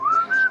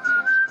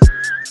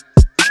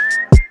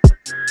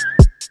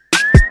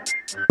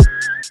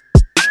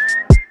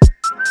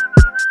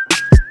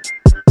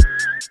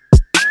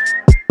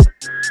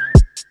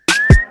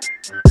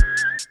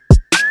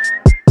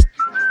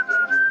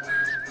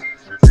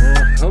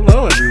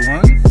Hello,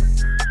 everyone.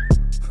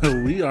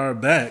 We are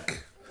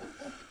back.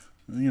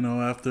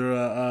 After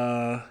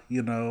a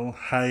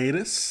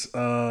hiatus.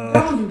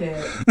 Don't do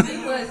that.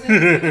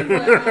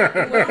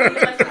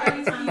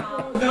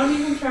 Don't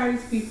even try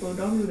these people.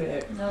 Don't do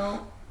that.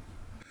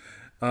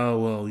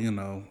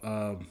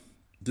 No.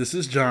 This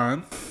is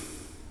John.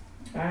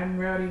 I'm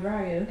Rowdy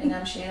Raya. And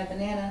I'm Shanna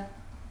Banana.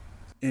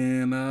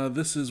 And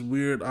this is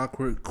Weird,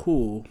 Awkward,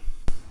 Cool.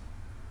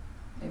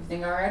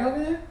 Everything alright over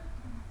there?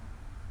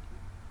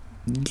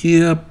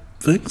 Yeah, I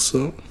think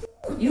so.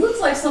 You look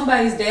like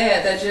somebody's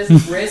dad that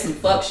just read some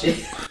fuck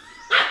shit.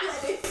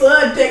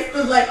 Son text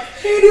was like,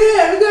 "Hey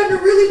Dad, I got in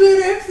a really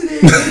bad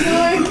accident.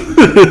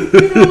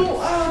 And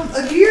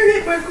a deer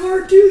hit my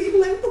car too." You be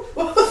like,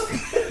 "What the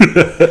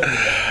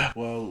fuck?"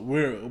 Well,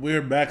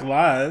 we're back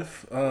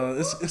live.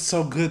 It's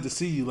so good to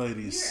see you,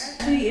 ladies. You're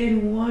actually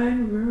in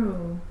one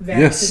room,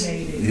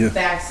 vaccinated. Yes. Yeah.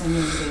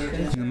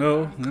 Vaccinated.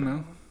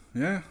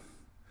 Yeah.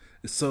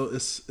 It's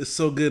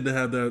so good to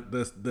have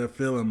that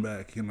feeling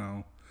back.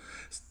 The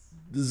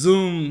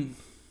Zoom.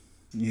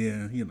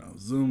 Yeah,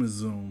 Zoom is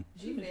Zoom.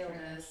 She failed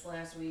us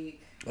last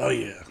week. Oh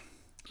yeah.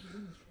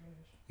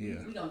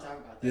 Yeah. We gonna talk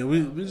about that. Yeah,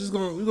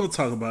 we're gonna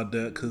talk about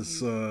that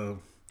because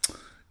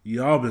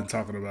y'all been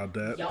talking about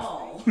that.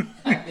 Y'all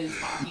have been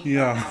talking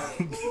Yeah.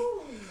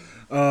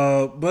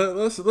 about it. But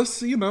let's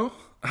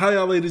how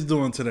y'all ladies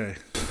doing today?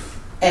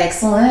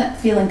 Excellent.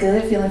 Feeling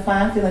good. Feeling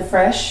fine. Feeling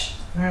fresh.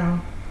 Wow.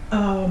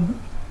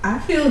 I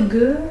feel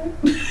good.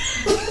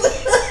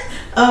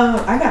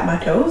 I got my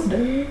toes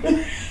done.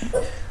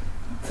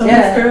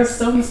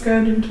 Someone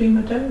scrubbed in between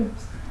my toes.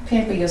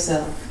 Pamper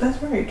yourself.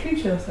 That's right.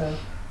 Treat yourself.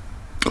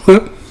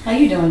 Okay. How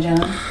you doing,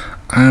 John?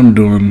 I am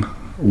doing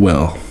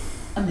well.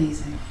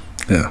 Amazing.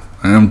 Yeah,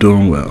 I am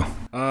doing well.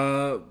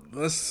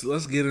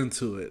 Let's get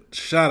into it.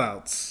 Shout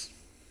outs.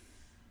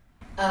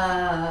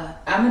 I'm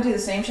gonna do the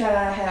same shout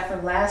out I had for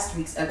last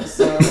week's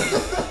episode.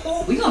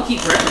 We gonna keep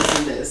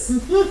referencing this.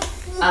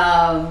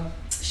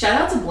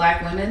 Shout out to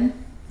Black women.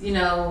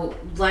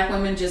 Black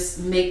women just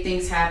make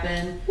things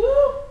happen.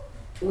 Woo!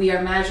 We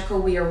are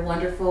magical. We are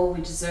wonderful. We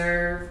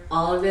deserve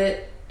all of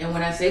it. And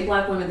when I say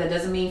Black women, that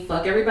doesn't mean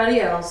fuck everybody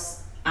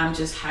else. I'm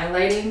just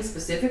highlighting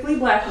specifically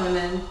Black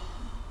women.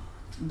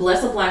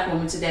 Bless a Black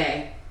woman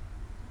today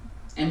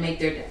and make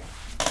their day.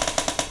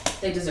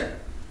 They deserve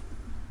it.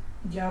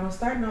 Y'all don't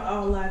start no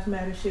all lives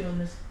matter shit on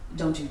this.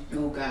 Don't you?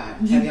 Oh God.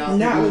 Have y'all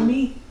Not with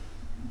me.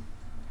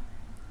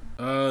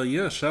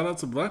 Yeah, shout out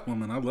to Black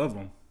women. I love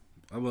them.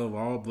 I love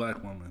all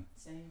Black women.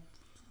 Same.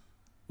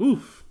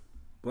 Oof.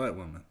 Black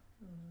women.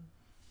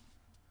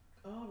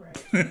 All right.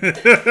 I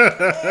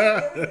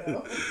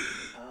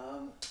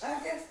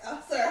guess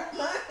I'll start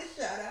my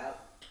shout out.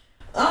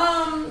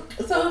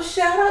 So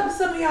shout out to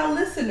some of y'all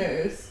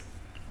listeners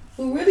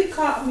who really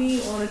caught me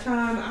on a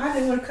time I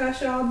didn't want to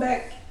cuss y'all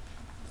back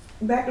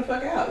the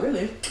fuck out,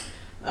 really.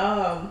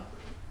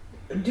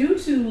 Due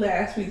to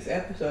last week's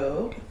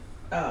episode,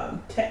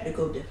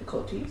 technical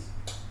difficulties,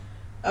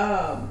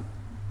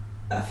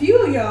 a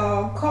few of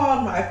y'all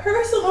called my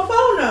personal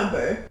phone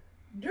number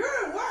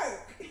during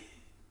work.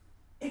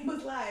 It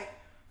was like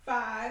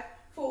 5,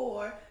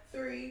 4,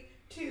 3,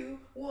 2,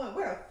 1.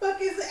 Where the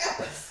fuck is the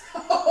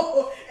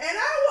episode? And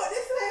I want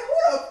to say, who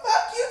the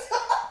fuck you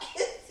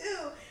talking to?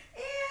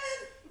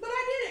 But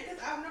I did it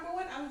because number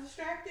one, I was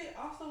distracted.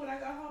 Also, when I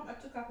got home, I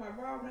took off my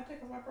bra. When I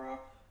take off my bra,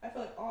 I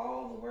feel like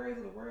all the worries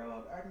of the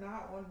world are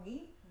not on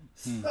me.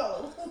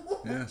 So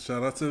Yeah,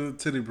 shout out to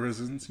titty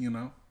prisons.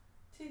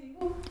 Titty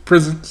who?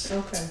 Prisons.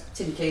 Okay.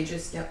 Titty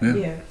cages. Yep.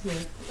 Yeah.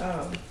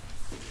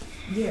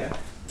 Yeah.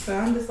 So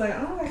I'm just like,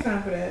 I don't have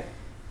time for that.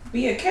 But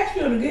yeah, catch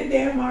me on a good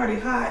day. I'm already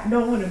hot.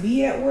 Don't want to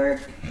be at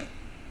work.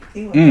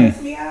 You want to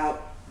test me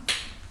out?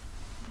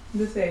 I'm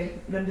just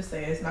saying,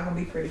 it's not going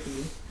to be pretty for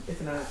you.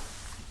 It's not.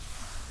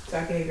 So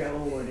I gave y'all a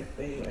little warning.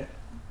 But anyway,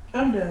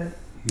 I'm done.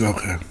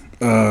 Okay.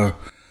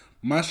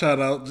 My shout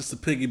out, just to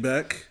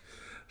piggyback,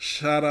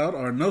 shout out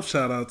or no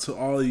shout out to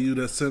all of you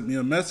that sent me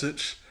a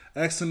message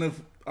asking if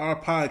our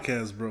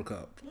podcast broke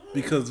up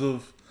because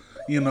of,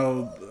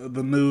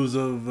 the news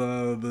of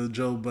the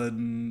Joe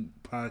Budden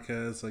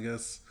podcast. I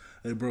guess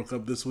they broke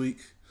up this week.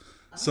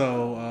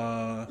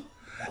 So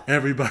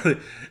everybody,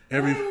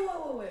 Wait.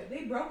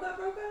 They broke up?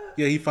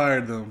 Yeah, he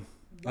fired them.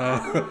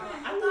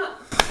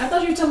 I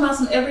thought you were talking about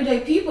some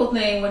everyday people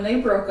thing when they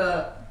broke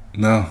up.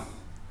 No.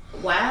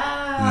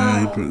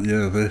 Wow.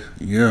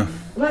 Yeah.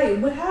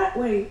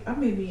 Wait, I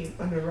may be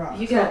under a rock.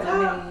 You got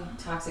that many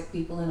toxic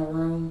people in a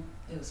room.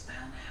 It was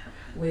bound to happen.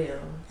 Well.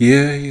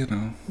 Yeah,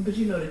 But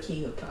the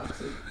king of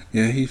toxic.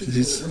 Yeah,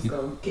 Let's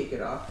go kick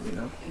it off,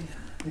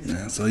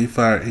 Yeah, so he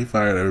fired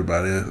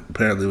everybody.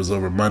 Apparently it was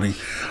over money.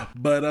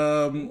 But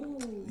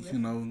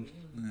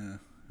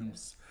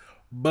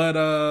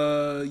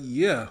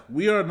yeah.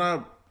 We are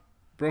not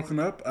broken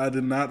up. I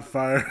did not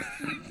fire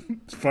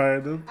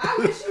them. I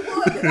wish you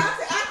would, because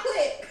I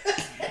quit.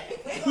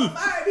 They gonna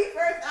fire me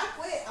first. I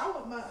quit. I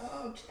want my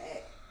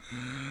check.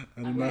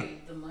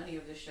 The money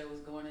of this show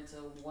is going into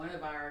one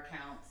of our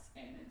accounts,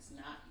 and it's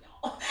not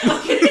y'all.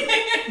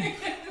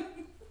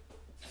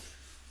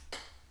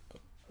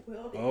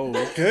 Well, then. Oh,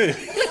 okay.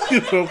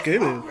 Okay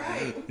then.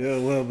 Right. Yeah,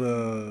 well,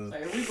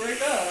 Like, if we break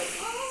up,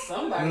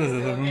 somebody's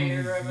still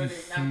paying revenue.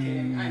 No, I'm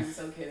kidding. I am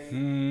so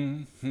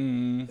kidding.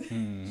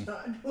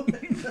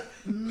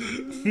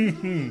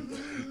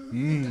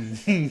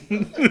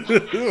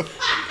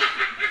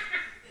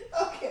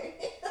 Okay.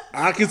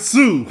 I can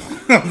sue.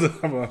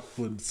 I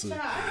wouldn't sue.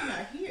 Child, I'm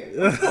not here.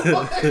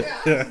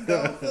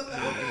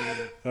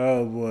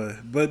 Oh boy,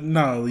 but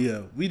no,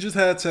 yeah, we just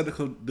had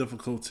technical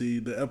difficulty.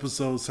 The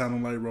episode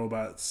sounded like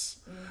robots.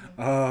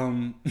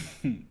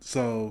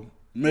 So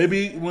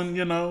maybe when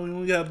when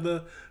we have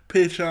the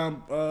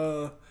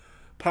Patreon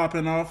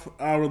popping off,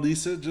 I'll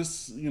release it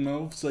just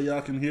so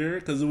y'all can hear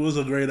it because it was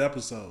a great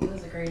episode. It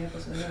was a great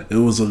episode. Yeah. It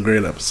was a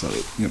great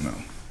episode.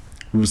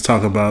 We was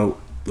talking about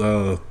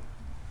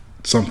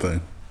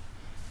something.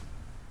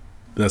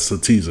 That's a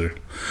teaser.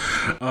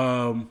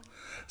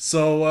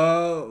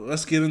 So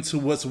let's get into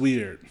what's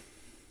weird.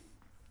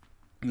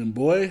 And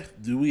boy,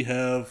 do we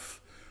have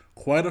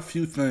quite a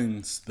few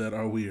things that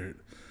are weird.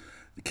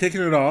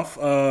 Kicking it off,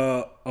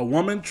 a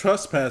woman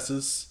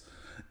trespasses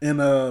in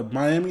a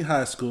Miami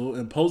high school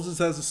and poses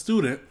as a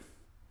student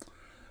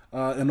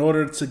in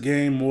order to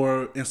gain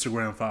more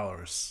Instagram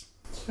followers.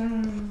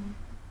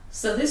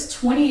 So this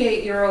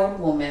 28-year-old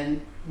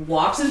woman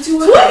walks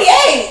into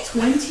a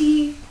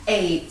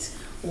 28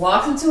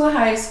 walks into a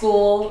high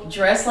school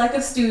dressed like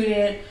a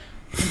student,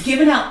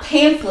 giving out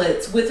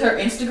pamphlets with her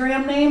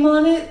Instagram name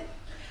on it.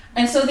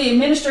 And so the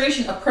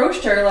administration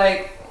approached her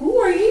like, "Who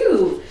are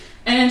you?"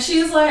 And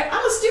she was like,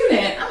 "I'm a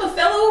student. I'm a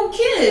fellow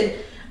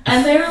kid."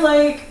 And they're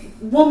like,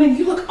 "Woman,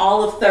 you look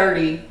all of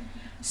 30."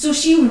 So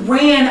she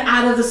ran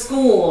out of the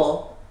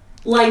school,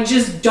 like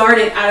just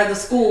darted out of the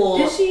school.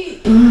 Did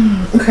she?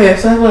 Okay,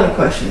 so I have a lot of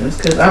questions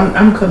because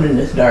I'm coming in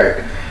this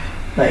dark,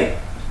 like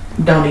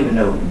don't even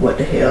know what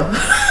the hell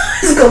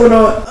is going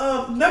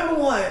on. Number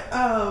one,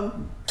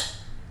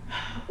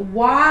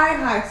 why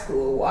high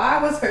school?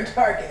 Why was her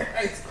target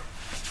high school?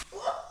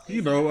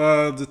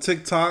 The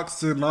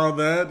TikToks and all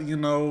that.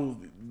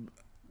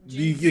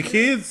 Your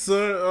kids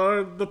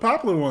are the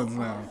popular ones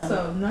now.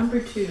 So number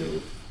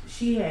two,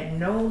 she had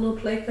no little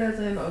play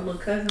cousin or little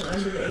cousin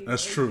under the age.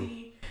 That's true.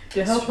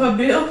 To help her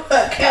build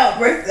her account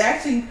versus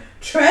actually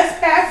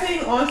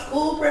trespassing on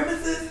school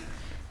premises.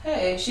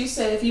 Hey, she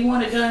said if you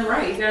want it done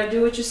right, you gotta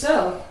do it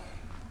yourself.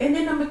 And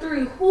then number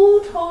three,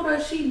 who told her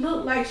she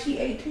looked like she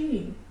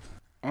 18?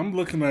 I'm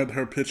looking at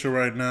her picture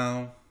right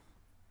now.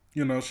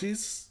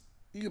 She's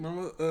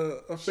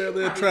a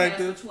fairly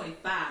attractive.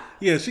 25.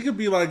 Yeah, she could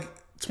be like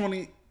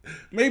 20,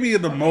 maybe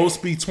at the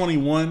most be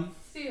 21.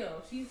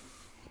 Still, she's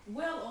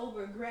well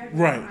over graduating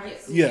Right. high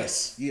school.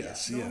 Yes.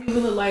 Don't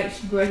even look like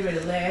she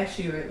graduated last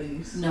year at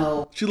least.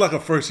 No. She's like a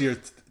first year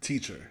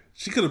teacher.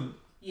 She could have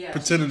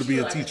pretended to be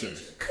a like teacher.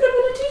 Could have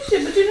been a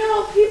teacher,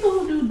 but people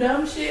who do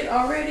dumb shit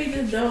already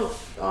just don't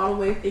all the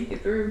way think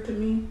it through to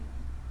me.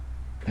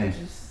 I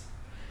just...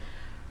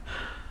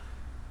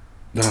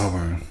 Oh,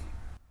 man.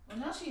 Well,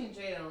 now she in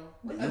jail.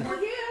 Yeah.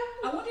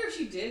 I wonder if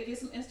she did get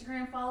some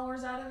Instagram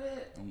followers out of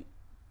it.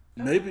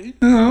 Maybe.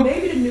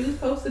 Maybe the news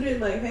posted it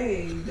like,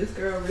 hey, this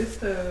girl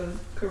risked her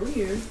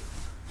career.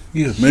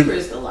 Yeah, She maybe.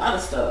 risked a lot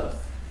of stuff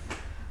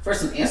for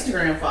some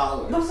Instagram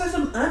followers. But for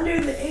some under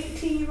the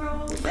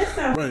 18-year-old, that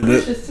sounds Right,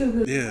 suspicious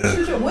too.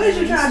 yeah. What is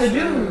you trying to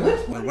do?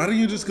 Like, why don't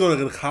you just go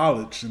to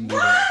college and do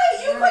that? Why?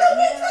 You could have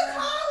went to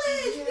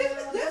college.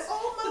 This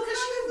old Because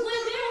she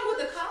blend in with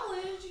the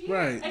college. Yeah.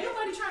 Right. Ain't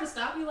nobody trying to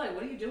stop you. Like,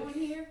 what are you doing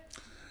here?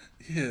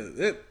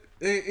 Yeah,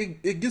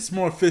 it gets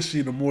more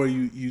fishy the more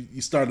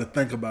you start to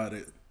think about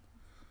it.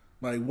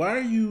 Like, why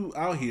are you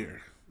out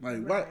here?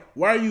 Like,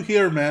 why are you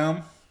here,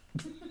 ma'am?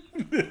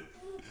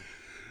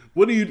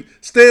 What do you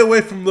stay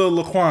away from Lil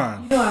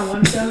Laquan? You know, I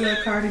want to tell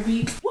her Cardi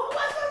B. What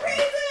was the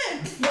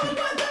reason?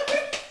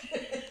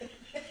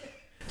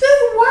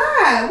 Just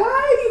why? Why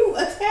are you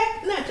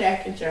not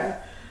attacking, child?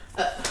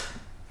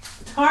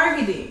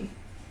 Targeting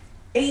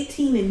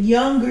 18 and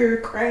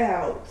younger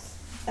crowds.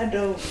 I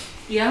don't.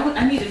 Yeah,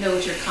 I need to know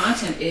what your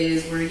content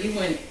is. Where you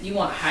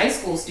want high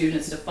school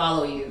students to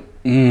follow you.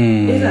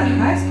 Is a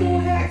high school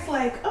hacks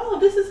like, oh,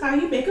 this is how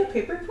you make a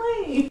paper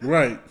plane?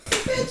 Right.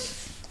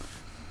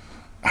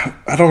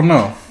 I don't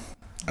know.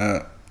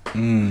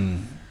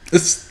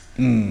 It's.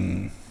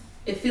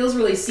 It feels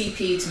really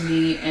CP to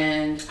me,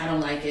 and I don't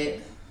like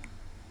it.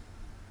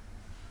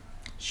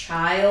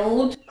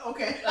 Child.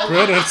 Okay.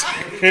 Predator.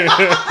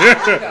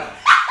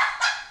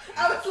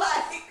 I was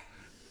like,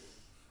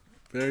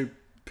 Very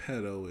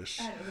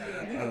pedo-ish.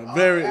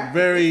 Very,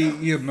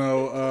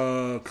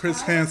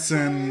 Chris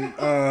Hansen,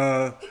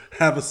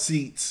 have a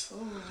seat,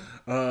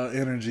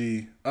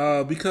 energy.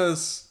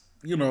 Because,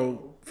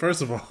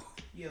 first of all,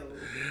 yo.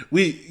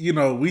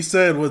 we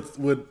said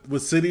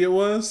what city it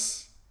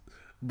was,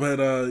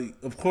 but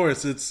of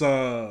course it's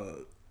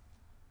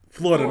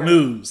Florida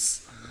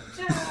news.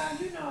 Child,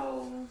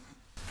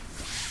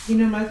 you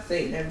know my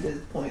state never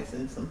disappoints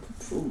in some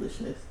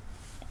foolishness.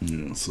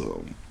 Yeah,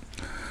 so,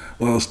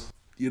 well,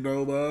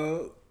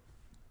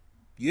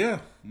 yeah,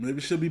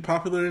 maybe she'll be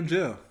popular in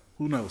jail.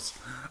 Who knows?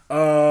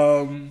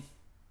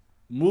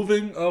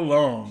 moving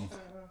along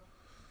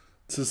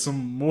to some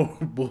more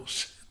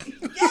bullshit.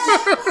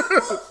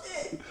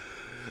 Bullshit.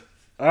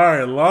 All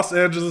right, Los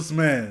Angeles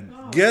man.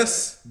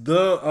 Guess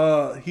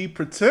he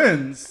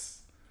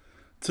pretends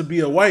to be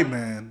a white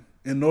man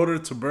in order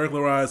to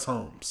burglarize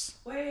homes.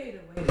 Wait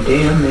a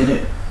damn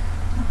minute.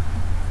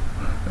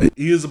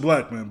 He is a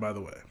black man, by the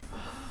way.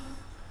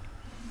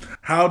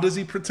 How does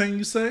he pretend,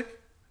 you say?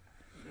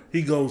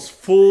 He goes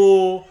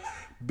full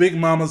Big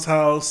Mama's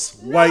house,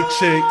 white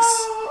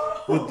chicks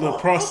with the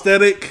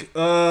prosthetic.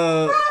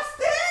 Prosthetics?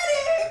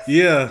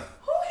 Yeah.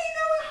 Who he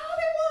know in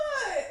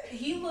Hollywood?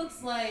 He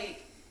looks like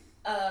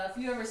if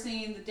you ever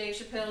seen the Dave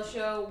Chappelle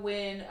show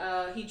when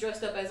he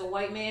dressed up as a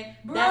white man,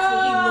 that's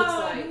what he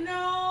looks like.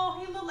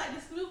 No, he looked like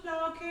the Snoop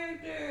Dogg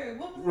character.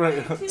 What was Right.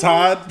 his name?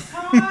 Todd.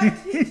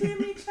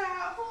 Timmy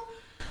Child.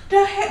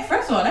 The heck?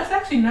 First of all, that's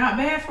actually not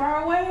bad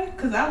far away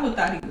because I would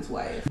thought he was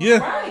white. Yeah.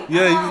 Right.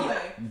 Yeah.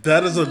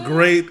 That is a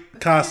great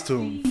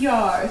costume.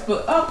 Yards,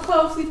 but up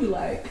close he'd be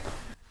like,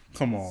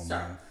 Come on,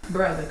 man.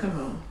 brother, come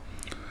on.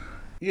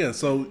 Yeah,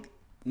 so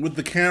with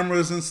the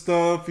cameras and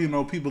stuff,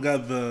 people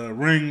got the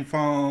Ring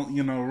phone,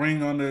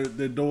 Ring on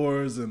their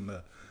doors and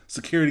the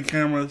security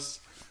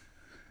cameras.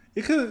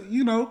 It could,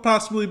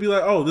 possibly be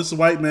like, oh, this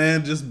white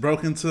man just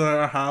broke into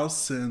our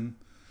house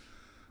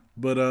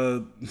but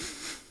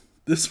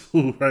this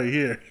fool right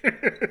here.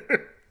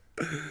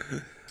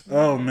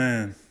 Oh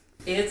man.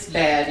 It's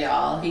bad,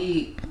 y'all.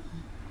 He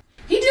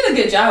did a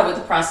good job with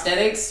the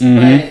prosthetics,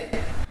 but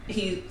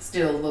he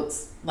still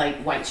looks like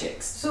white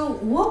chicks. So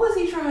what was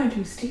he trying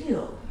to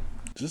steal?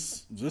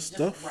 Just Just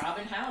stuff.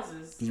 robbing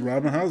houses. Just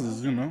robbing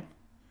houses,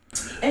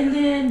 And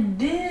then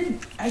did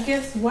I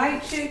guess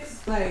white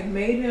chicks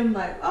made him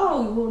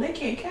oh well they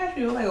can't catch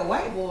me like a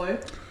white boy.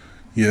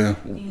 Yeah.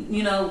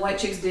 White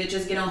chicks did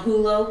just get on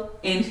Hulu,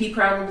 and he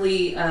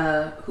probably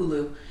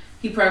Hulu.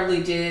 He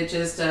probably did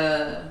just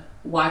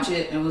watch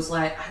it and was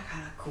like, I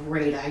got a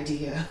great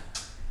idea.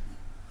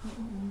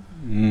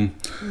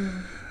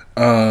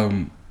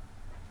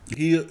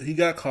 He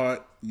got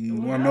caught. You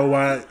want to know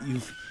why?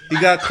 He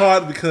got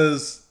caught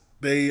because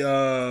they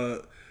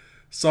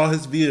saw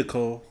his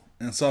vehicle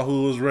and saw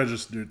who it was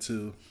registered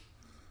to,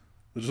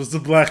 which was the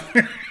black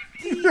man.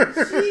 Jesus!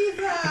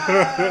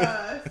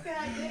 God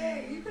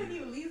dang, you couldn't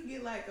even at least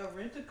get a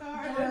rental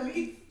car at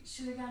least.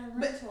 Should have got a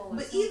rental.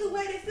 But either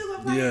way, they still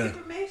gonna find Yeah.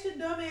 information,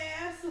 dumbass.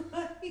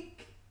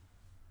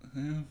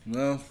 Yeah,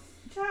 well,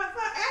 Child,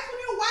 ask one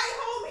of your white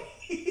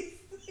homies.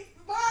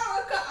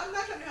 I'm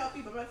not trying to help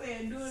people. I'm not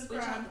saying doing Switch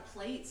crime. out the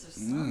plates or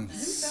something.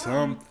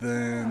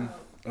 something.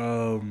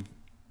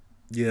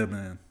 Yeah,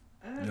 man.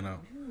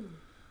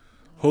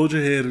 Hold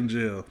your head in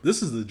jail.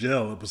 This is the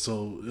jail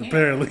episode,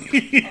 apparently.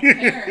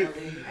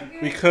 Apparently.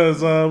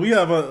 Because we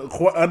have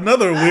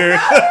another weird.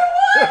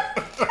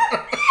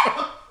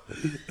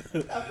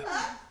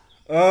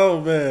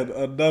 Oh man,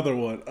 another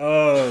one.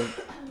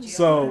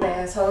 So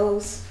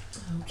Assholes.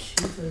 Oh,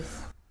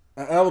 Jesus.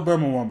 an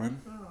Alabama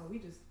woman, Oh, we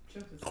just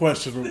jumped this.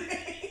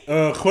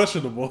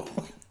 questionable,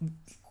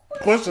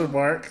 question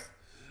mark.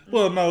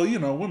 Well, no,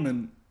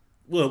 women.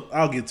 Well,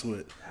 I'll get to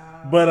it.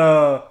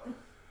 But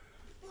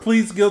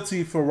pleads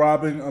guilty for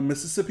robbing a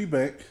Mississippi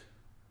bank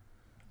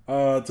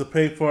to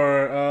pay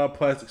for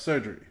plastic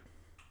surgery.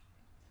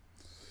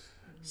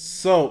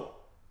 So,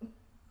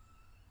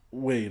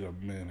 wait a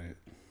minute.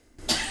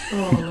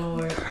 Oh,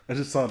 Lord. I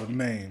just saw the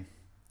name.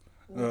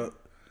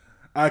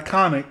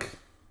 Iconic.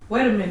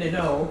 Wait a minute,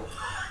 though.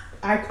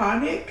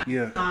 Iconic?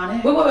 Yeah.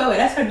 Iconic. Wait.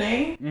 That's her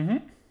name? Mm-hmm.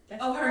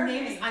 That's Oh, her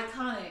name is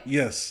Iconic.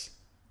 Yes.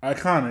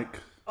 Iconic.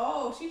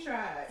 Oh, she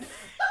tried.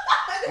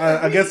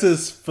 I guess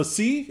it's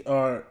Facce,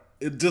 or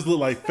it just looked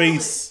like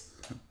face.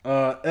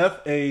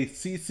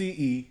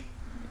 Facce.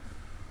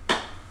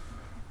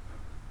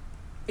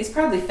 It's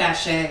probably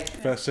Fachet.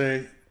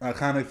 Facce.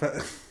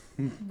 Iconic.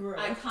 Bro.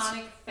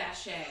 Iconic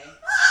Fachet.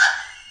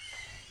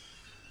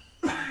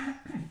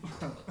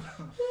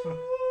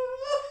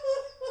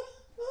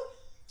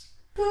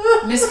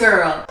 Miss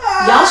Girl,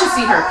 y'all should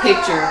see her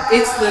picture.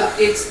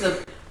 It's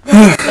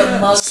the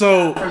mug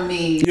So, for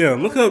me. yeah,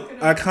 look up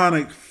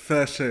Iconic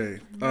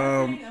Facce.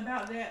 One thing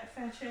about that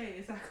Fachet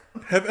is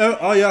Have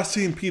all y'all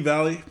seen P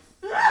Valley?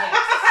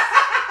 Yes.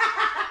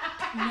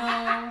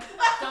 No,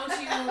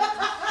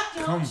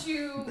 don't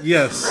you?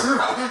 Yes.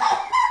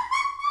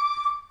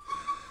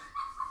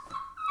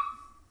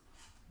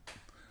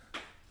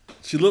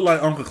 She looked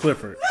like Uncle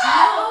Clifford.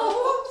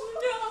 No.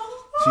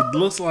 She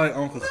looks like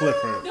Uncle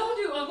Clifford. Don't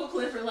do Uncle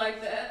Clifford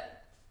like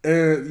that.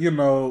 And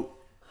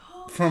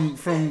from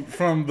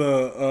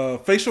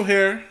the facial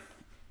hair,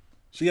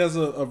 she has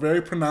a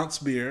very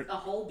pronounced beard. A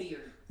whole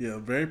beard. Yeah,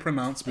 very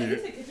pronounced beard.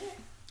 it.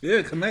 Yeah,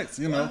 it connects.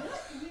 Shout out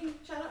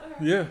to her.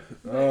 Yeah.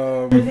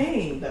 Her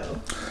name, though.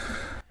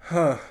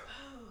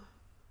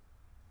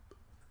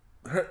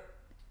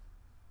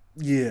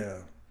 Yeah.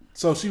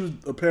 So she was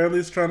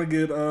apparently trying to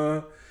get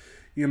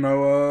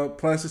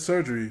plastic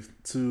surgery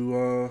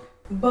to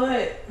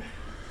But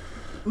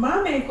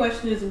my main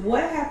question is,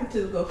 what happened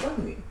to the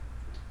GoFundMe?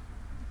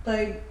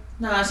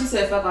 Nah, she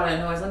said, fuck all that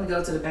noise. Let me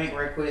go to the bank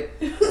right quick.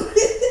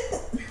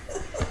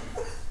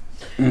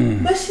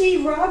 But she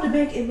robbed a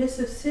bank in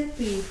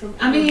Mississippi from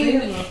I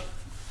mean, Alabama.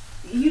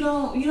 you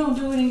don't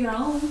do it in your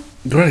own.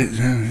 Right,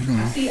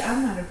 yeah. See,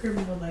 I'm not a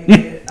criminal like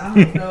that. I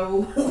don't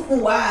know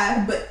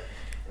why, but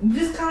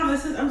just common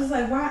sense. I'm just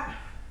like, why?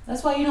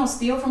 That's why you don't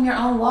steal from your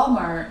own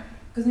Walmart.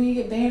 Because then you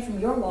get banned from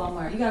your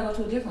Walmart. You gotta go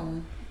to a different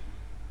one.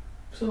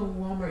 So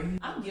Walmart.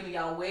 I'm giving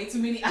y'all way too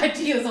many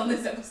ideas on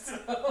this episode.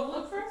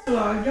 First of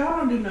all, y'all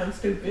don't do nothing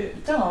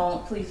stupid.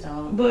 Please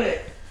don't.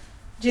 But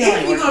Jail if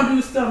ain't you're working. gonna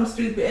do something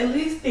stupid, at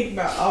least think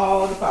about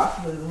all the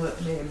possibilities of what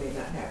may or may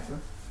not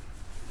happen.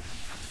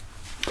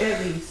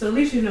 At least, so at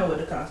least you know what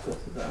the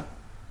consequences are.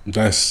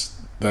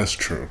 That's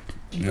true.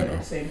 You But at know.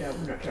 the same time,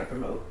 we're not trying to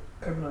promote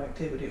criminal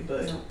activity.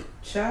 But Nope.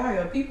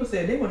 child, people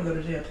said they want to go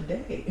to jail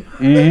today.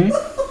 Mm-hmm.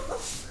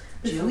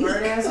 This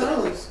Jailbird week.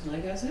 assholes,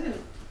 like I said.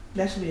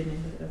 That should be the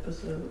name of the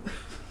episode.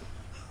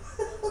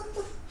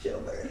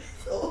 Jailbird.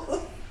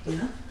 So,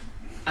 Yeah.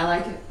 I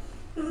like it.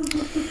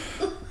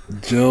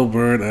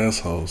 Jailbird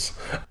assholes.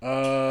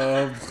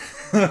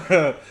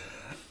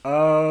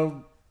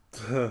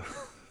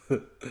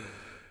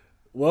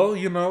 Well,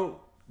 you know,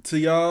 to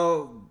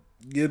y'all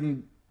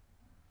getting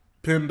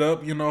pinned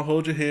up, you know,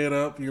 hold your head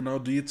up, you know,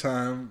 do your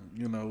time,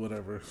 you know,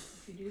 whatever.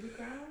 if you do the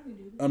crime, you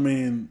do the I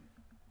mean,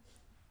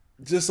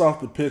 just off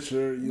the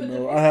picture, you But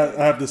know, the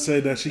I have to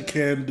say that she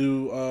can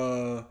do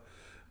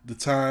the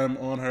time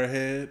on her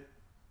head,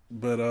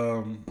 but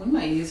We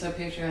might use her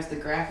picture as the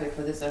graphic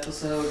for this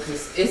episode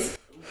because it's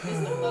the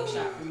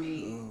mugshot for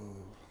me.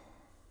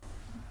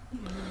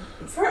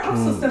 I'm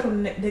still stuck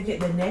on to get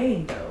the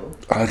name though.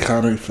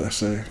 iconic, I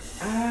say.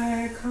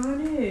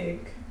 Iconic.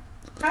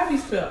 How do you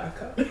spell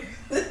iconic?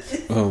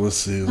 Oh, let's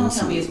see. Don't Let's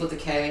tell me see. it's with a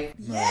K.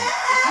 No,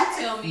 If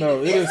you tell me.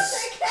 no, it is.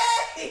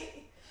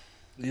 Okay.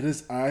 It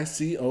is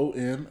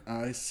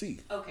ICONIC.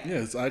 Okay. Yeah,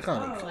 it's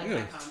iconic. Oh, like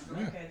yeah. iconic.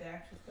 Yeah. Okay, the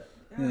actual stuff.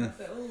 Yeah. I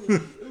said,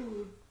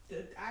 ooh, the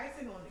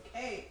icing on the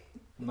cake.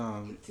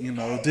 No, you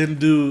know, didn't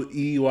do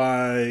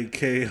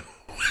EYK.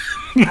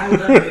 I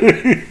love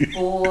it.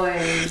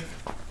 Boy.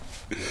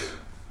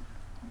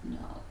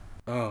 No.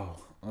 Oh,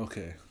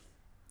 okay.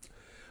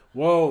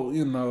 Well,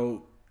 you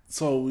know,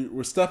 so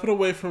we're stepping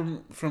away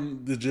from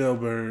the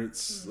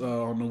jailbirds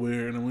on the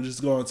weird, and we're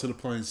just going to the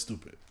plain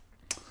stupid.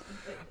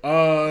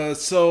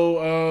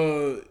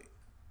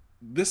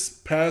 This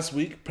past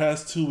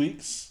 2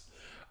 weeks,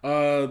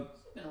 It's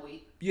been a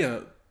week. yeah,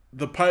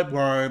 the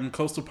pipeline,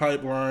 coastal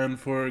pipeline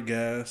for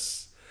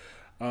gas,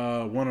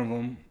 one of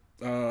them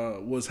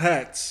was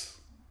hacked,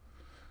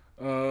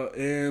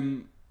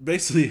 and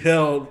basically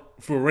held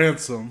for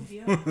ransom.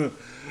 Yeah.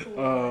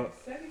 For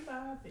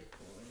 75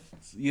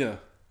 Bitcoin. Yeah,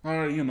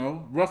 or you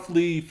know,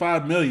 roughly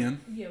 5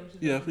 million. Yeah, which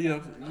is Yeah,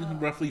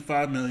 roughly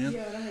 5 million.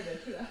 Yeah, I heard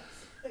that too. I was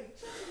like,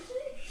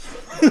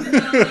 I had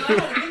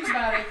to think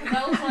about it because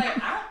I was like,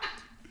 how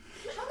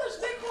much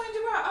Bitcoin do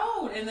I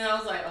own? And then I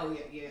was like, oh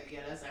yeah,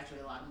 that's actually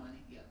a lot of money.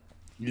 Yeah.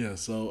 Yeah,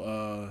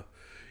 so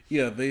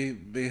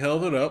they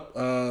held it up,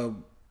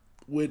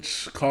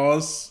 which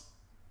caused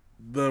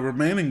the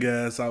remaining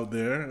gas out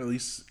there, at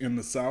least in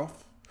the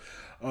South,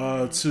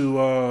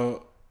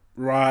 to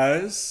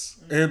rise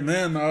and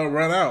then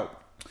run out.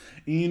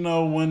 You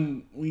know,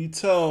 when you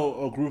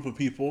tell a group of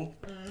people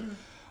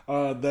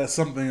that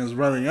something is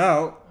running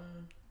out,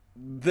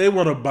 they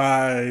want to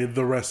buy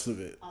the rest of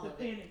it. All the of it.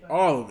 panic button.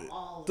 All of it.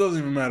 All of it. Doesn't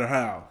even matter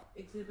how.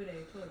 Exhibit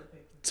A, toilet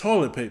paper.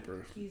 Toilet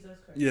paper. Jesus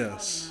Christ.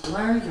 Yes.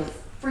 Learn your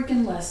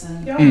freaking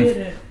lesson. Y'all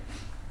didn't.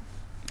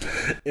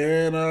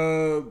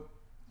 And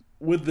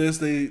with this,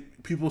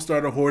 people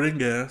started hoarding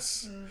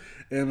gas,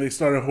 and they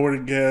started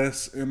hoarding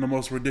gas in the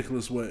most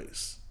ridiculous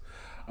ways.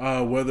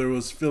 Whether it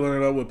was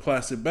filling it up with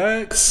plastic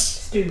bags,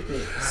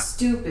 Stupid.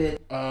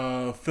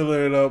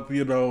 filling it up,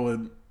 you know,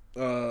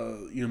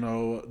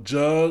 in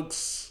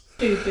jugs,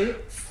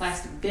 Stupid.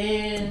 Plastic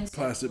bins.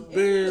 plastic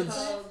bins.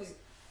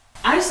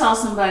 I saw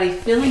somebody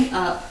filling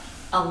up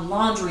a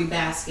laundry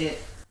basket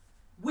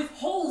with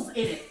holes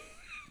in it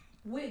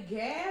With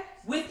gas?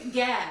 with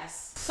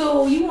gas.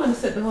 So you want to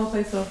set the whole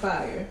place on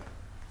fire?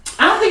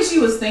 I don't think she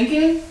was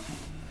thinking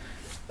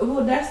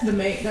Well, that's the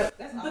main.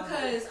 That's all.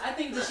 because I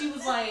think that she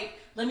was like,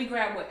 let me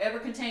grab whatever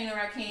container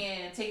I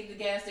can, take it to the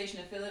gas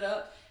station and fill it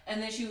up.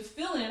 And then she was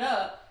filling it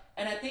up.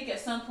 And I think at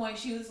some point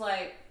she was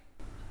like,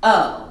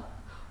 oh.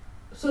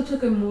 So it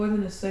took her more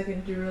than a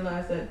second to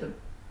realize that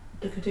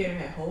the container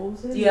had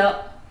holes in it?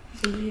 Yep.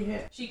 So she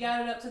had. She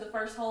got it up to the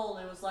first hole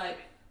and was like,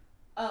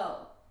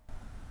 oh.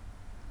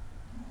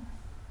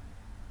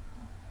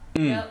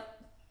 Yep.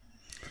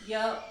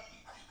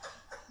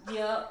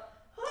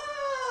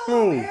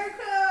 Oh,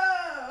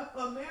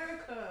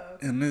 America!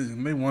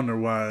 And they wonder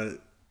why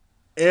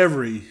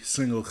every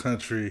single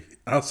country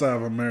outside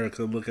of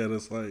America look at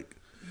us like,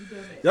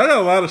 y'all got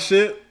a lot of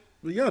shit,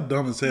 but y'all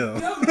dumb as hell.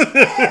 Too much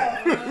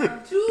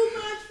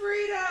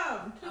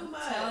freedom. Too I'm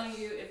much. telling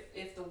you,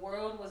 if the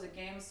world was a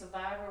game of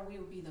Survivor, we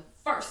would be the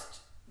first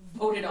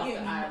voted off the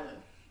island.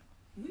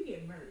 We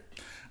get murdered.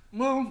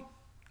 Well,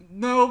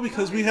 no,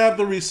 because we have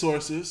the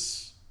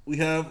resources. We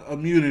have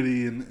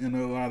immunity in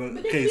a lot of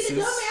But then cases. we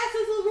the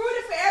dumbasses who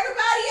rooted for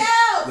everybody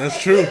else.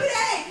 That's true.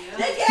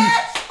 The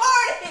gas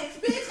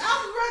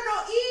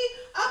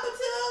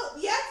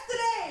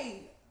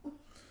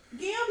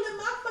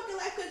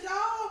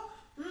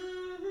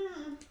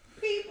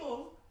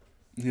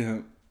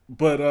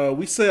But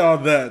we say all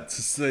that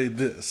to say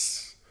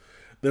this.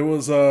 There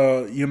was,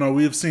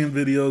 we've seen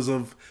videos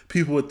of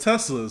people with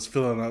Teslas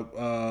filling up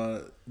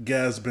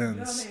gas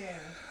bins.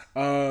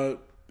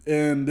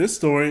 In this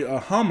story, a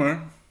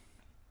Hummer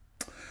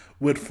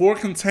with 4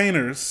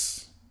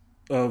 containers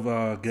of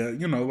gas,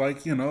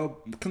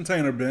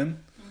 container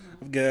bin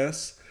of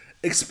gas,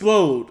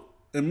 explode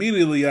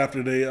immediately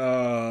after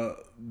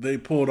they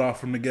pulled off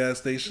from the gas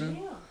station.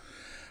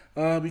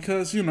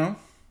 Because, You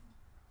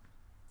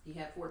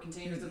had 4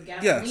 containers of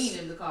gasoline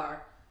in the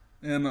car.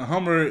 And a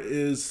Hummer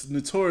is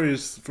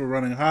notorious for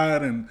running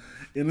hot, and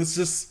it's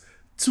just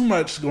too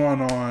much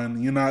going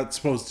on. You're not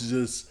supposed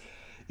to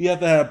you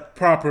have to have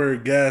proper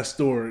gas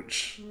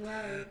storage.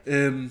 Right.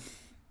 And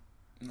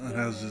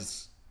that's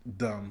just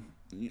dumb.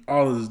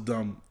 All of this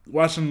dumb.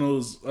 Watching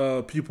those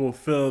people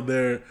fill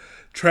their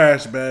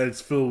trash bags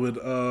filled with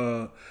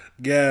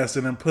gas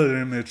and then put it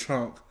in their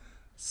trunk.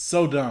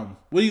 So dumb.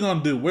 What are you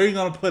gonna do? Where are you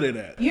gonna put it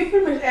at? You're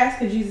pretty much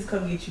asking Jesus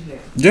come get you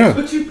there. Yeah. That's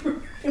what you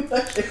pretty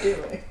much are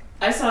doing.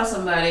 I saw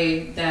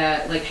somebody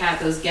that had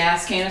those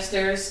gas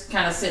canisters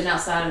kind of sitting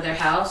outside of their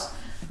house,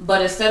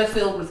 but instead of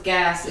filled with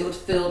gas, it was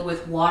filled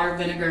with water,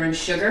 vinegar, and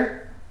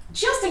sugar,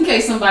 just in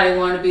case somebody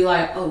wanted to be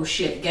like, "Oh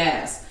shit,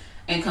 gas,"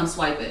 and come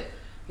swipe it.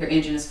 Your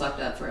engine is fucked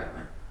up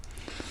forever.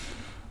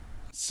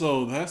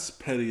 So that's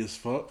petty as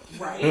fuck.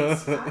 Right. I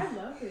love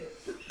it.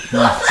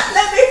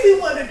 That makes me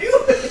want to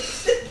do it.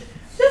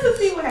 Just to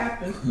see what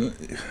happens.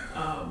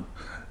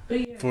 But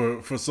yeah.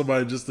 For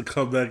somebody just to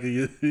come back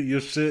and your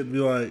shit and be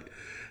like,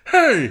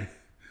 "Hey,"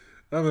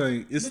 I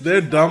mean, it's their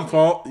dumb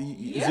fault.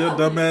 It's your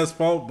dumb ass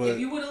fault. But if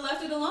you would have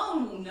left it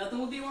alone, nothing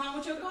would be wrong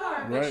with your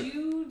car. But right.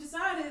 you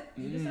decided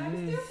to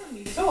steal from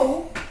me.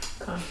 So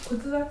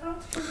consequences are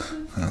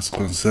consequences.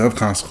 Consequences have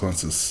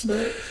consequences.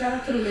 But shout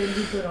out to the lady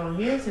who put on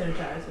hand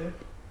sanitizer,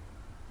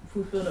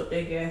 who filled up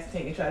their gas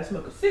tank and tried to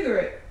smoke a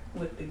cigarette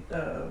with the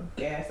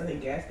gas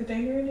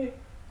container in it,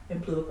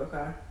 and blew up her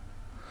car.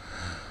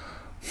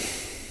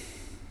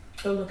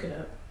 Go look it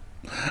up.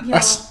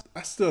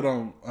 I still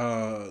don't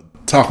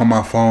talk on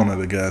my phone at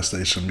a gas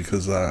station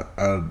because I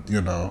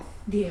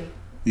Yeah,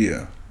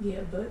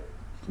 but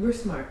we're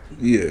smart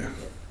people. Yeah.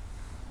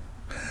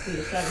 So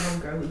you shot a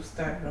homegirl who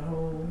started a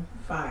whole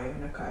fire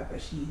in her car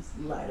because she's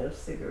light a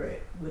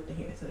cigarette with the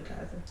hand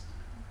sanitizer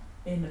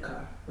in the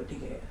car with the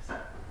gas.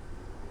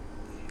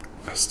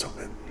 That's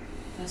stupid.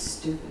 That's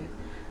stupid.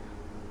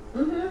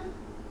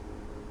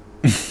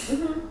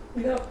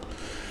 Yep.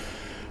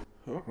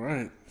 All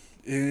right,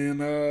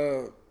 and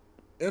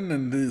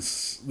then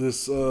this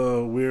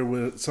weird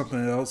with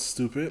something else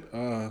stupid.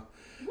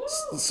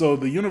 So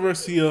the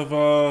University of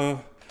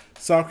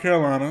South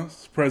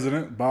Carolina's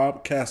president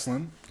Bob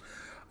Caslen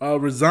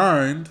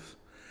resigned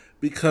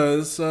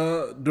because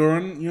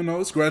during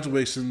his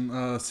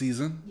graduation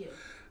season,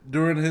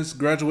 during his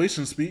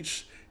graduation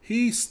speech,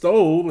 he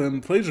stole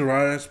and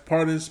plagiarized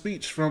part of his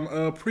speech from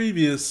a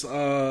previous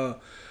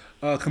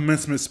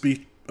commencement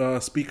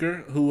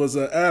speaker who was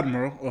an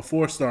admiral, a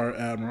 4-star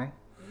admiral,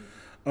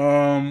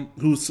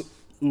 who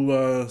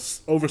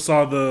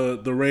oversaw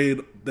the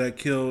raid that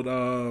killed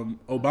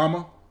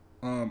Obama.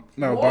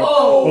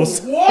 Whoa!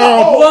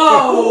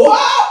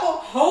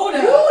 Hold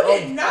up! You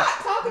did not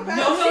talk about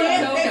No.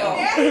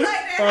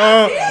 like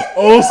that.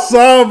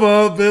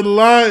 Osama bin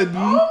Laden.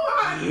 Oh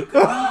my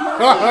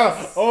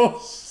god!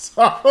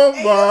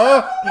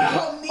 Osama.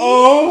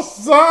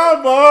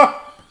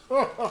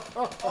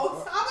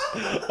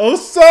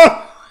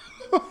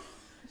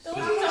 Don't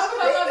you talk about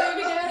my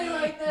baby daddy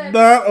like that.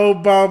 Not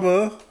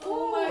Obama.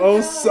 Oh my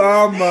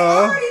Osama. They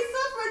already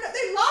suffered.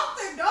 They lost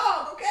their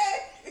dog. Okay.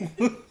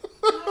 You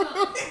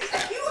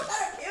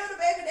gotta kill the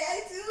baby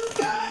daddy too.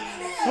 God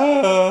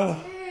damn.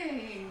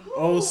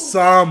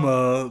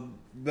 Osama,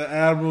 the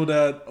admiral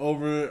that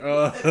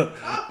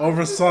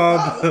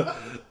oversaw the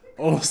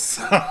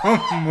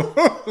Osama.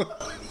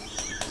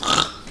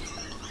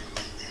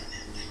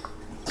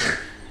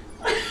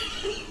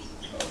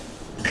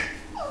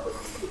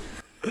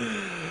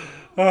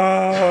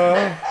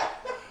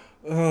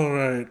 All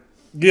right.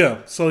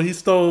 Yeah, so he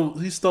stole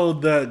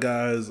that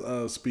guy's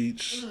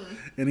speech,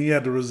 and he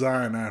had to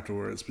resign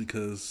afterwards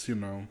because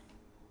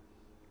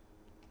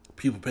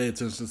people pay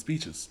attention to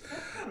speeches.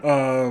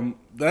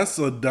 That's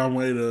a dumb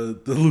way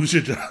to lose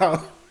your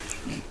job.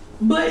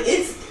 But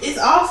it's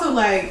also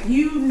like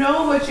you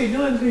know what you're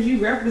doing because you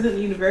represent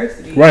the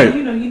university, right?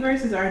 And,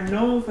 universities are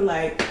known for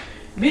like,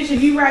 bitch,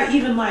 if you write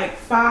even like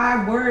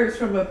 5 words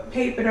from a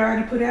paper that I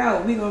already put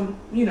out, we gonna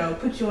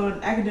put you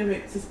on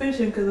academic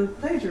suspension because of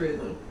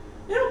plagiarism.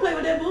 They don't play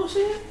with that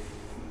bullshit.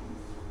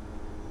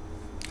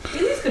 At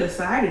least could have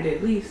cited it,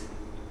 at least.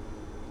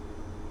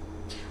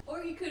 Or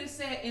he could have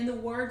said, in the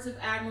words of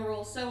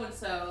Admiral so and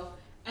so,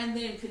 and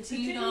then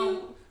continued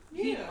on.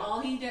 Yeah. All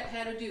he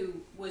had to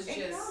do was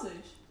just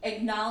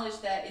acknowledge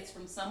that it's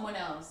from someone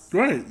else.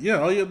 Right? Yeah.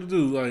 All you have to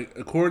do, like,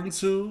 according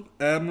to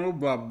Admiral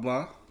blah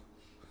blah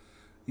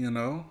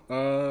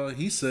blah.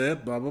 He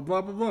said blah blah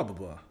blah blah blah blah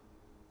blah.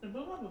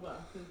 Blah blah blah blah.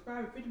 It's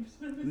probably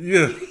 50% of it.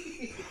 Yeah.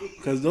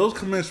 Because those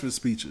commencement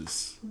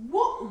speeches.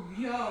 Whoa,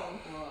 yo.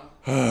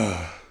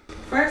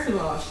 First of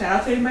all,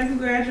 shout out to everybody who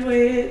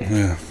graduated.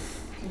 Yeah.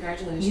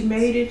 Congratulations. You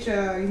made it,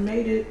 y'all. You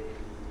made it.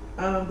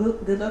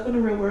 Good luck in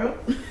the real world.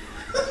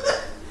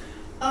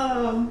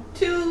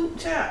 Two,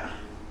 child.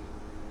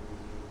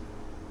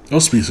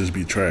 Those speeches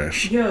be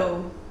trash.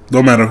 Yo,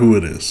 No matter who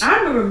it is. I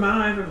remember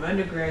mine from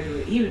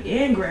undergraduate, even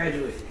in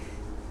graduate.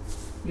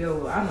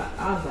 Yo, I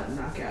was about to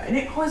knock out, and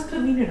they always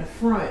put me near the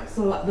front,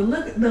 so the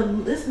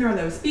listener,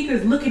 the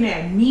speaker's looking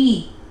at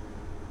me,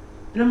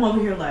 and I'm over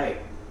here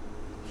like,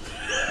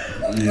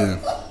 Yeah.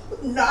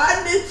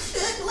 nodding and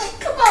shit. Like,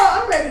 come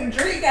on, I'm ready to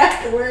drink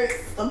afterwards.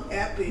 I'm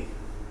happy.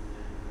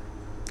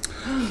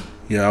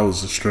 Yeah, I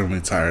was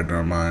extremely tired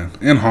during mine.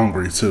 And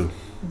hungry, too.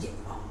 Yeah.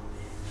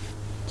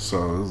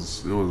 So,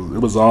 it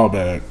was all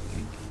bad.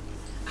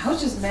 I was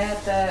just mad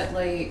that,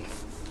 like,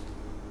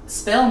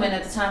 Spelman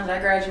at the time that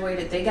I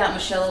graduated, they got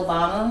Michelle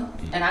Obama,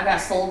 and I got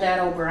Soledad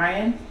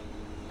O'Brien.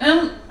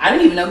 I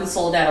didn't even know who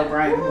Soledad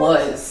O'Brien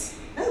was.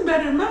 That's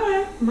better than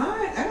mine.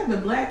 I got the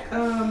black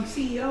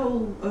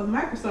CEO of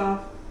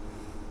Microsoft.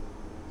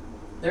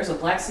 There's a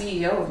black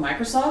CEO of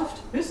Microsoft?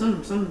 There's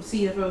some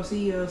CFO,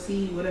 CEO,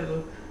 C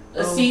whatever.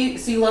 A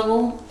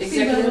C-level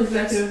executive?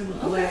 Executive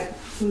black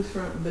who's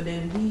from, but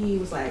then he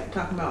was like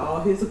talking about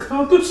all his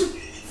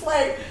accomplishments.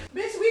 Like,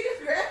 bitch, we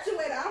just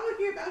graduated. I want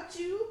to hear about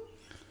you.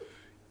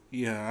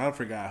 Yeah, I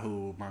forgot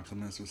who my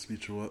commencement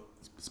speaker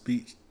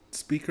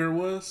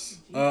was.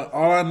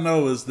 All I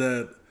know is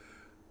that,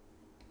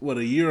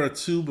 a year or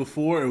two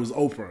before, it was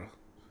Oprah.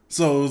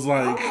 So it was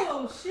like,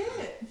 Oh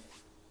shit!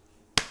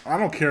 I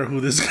don't care who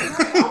this guy is.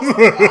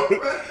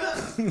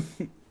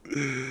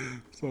 Oprah.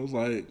 So I was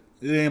like,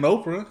 it ain't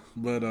Oprah.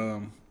 But,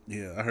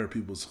 yeah, I heard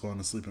people was falling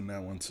asleep in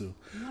that one, too.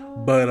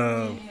 No, But,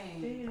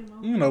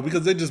 damn,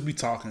 because they just be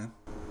talking.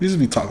 They just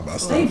be talking about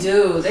stuff. They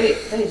do. They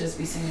just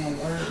be singing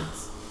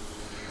words.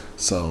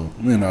 So,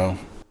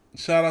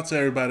 shout out to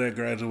everybody that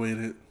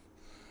graduated.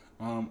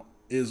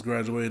 Is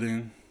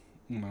graduating.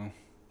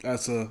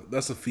 That's a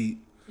feat.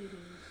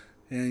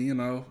 Mm-hmm.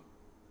 And,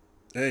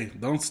 hey,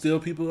 don't steal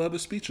people other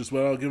speeches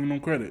without giving them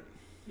credit.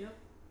 Yep.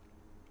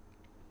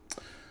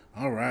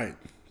 All right.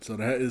 So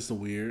that is the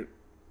weird.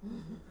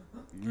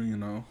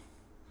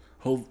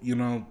 Hope,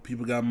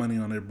 people got money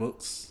on their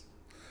books.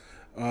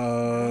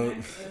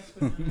 And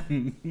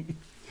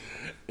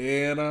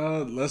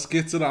let's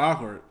get to the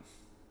awkward.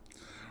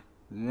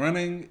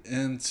 Running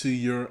into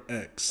your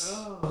ex.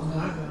 Oh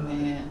my god,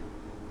 man.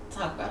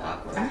 Talk about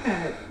awkward. I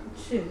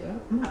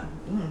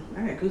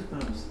got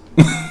goosebumps.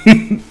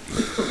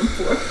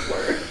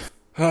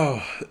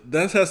 Oh,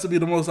 that has to be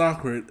the most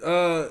awkward.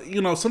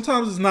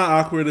 Sometimes it's not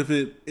awkward if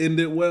it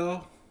ended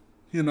well.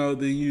 Then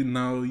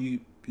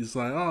it's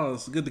like, oh,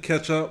 it's good to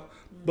catch up.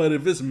 But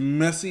if it's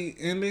messy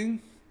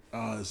ending,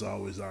 it's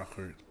always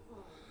awkward.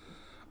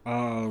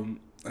 I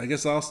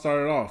guess I'll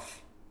start it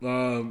off.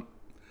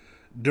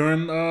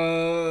 During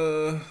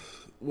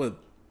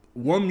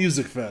One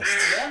Music Fest.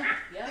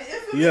 Yeah.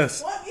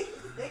 Yes.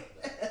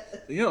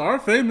 Our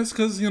famous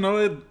because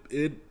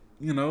it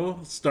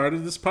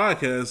started this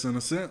podcast in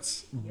a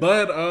sense,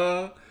 but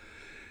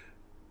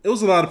it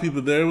was a lot of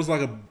people there. It was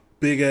like a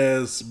big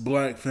ass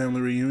black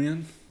family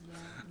reunion.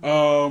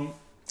 And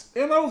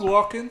I was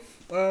walking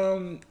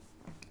around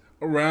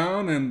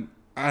and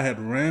I had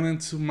ran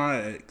into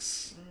my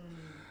ex.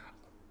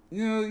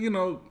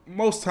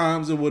 Most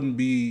times it wouldn't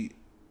be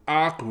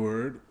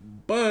awkward,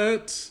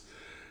 but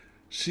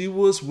she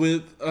was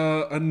with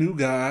a new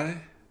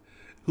guy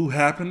who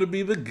happened to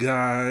be the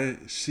guy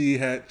she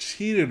had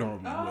cheated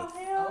on me with.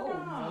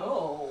 Hell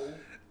no.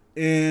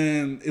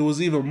 And it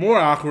was even more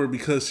awkward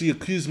because she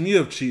accused me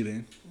of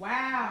cheating.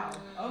 Wow.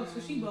 Oh,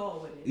 so she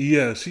bold with it.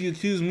 Yeah, she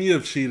accused me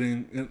of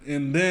cheating.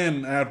 And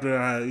then after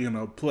I,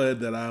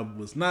 pled that I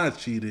was not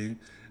cheating,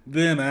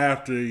 then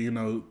after,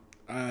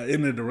 I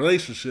ended the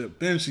relationship,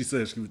 then she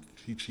said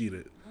she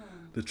cheated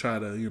to try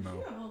to, You're a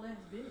whole ass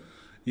bitch.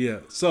 Yeah.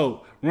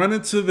 So run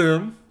into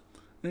them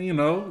and,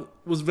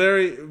 was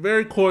very,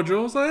 very cordial.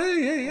 I was like,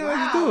 hey,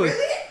 how you doing?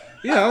 Really?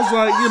 Yeah, I was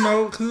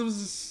like,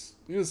 because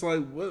it was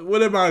like,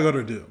 what am I going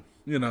to do?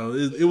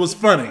 It was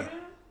funny.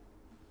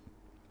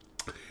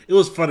 It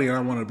was funny and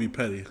I wanted to be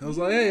petty. I was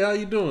like, hey, how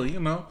you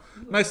doing?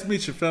 Nice to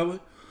meet you, fella.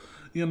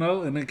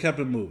 And then kept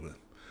it moving.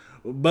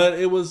 But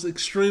it was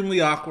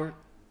extremely awkward.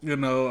 She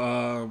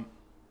looked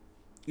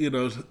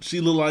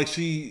like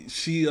she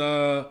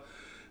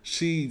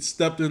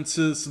stepped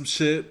into some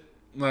shit,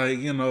 like,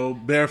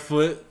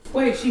 barefoot.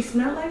 Wait, she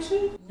smelled like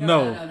shit?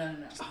 No.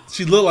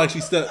 She looked like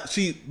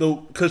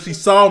because she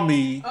saw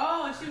me.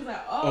 Oh, and she was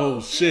like, Oh,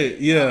 shit,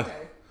 yeah. Okay.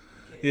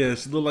 Yeah,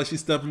 she looked like she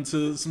stepped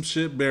into some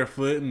shit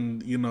barefoot,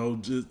 and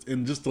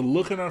just the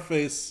look in her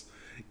face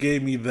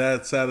gave me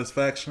that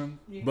satisfaction.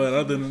 Yeah, But she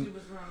other knew than she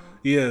was wrong.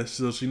 yeah,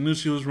 so she knew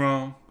she was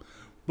wrong.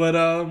 But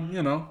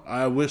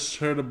I wished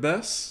her the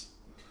best.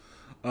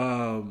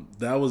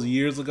 That was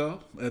years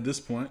ago at this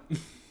point.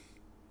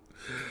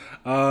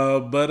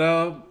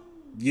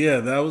 Yeah,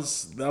 that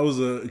was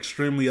an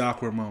extremely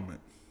awkward moment.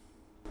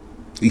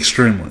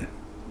 Extremely.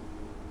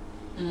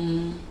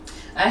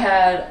 I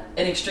had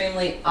an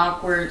extremely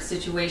awkward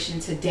situation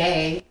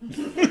today.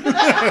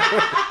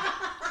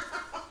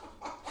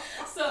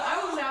 So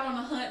I was out on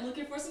a hunt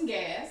looking for some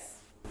gas.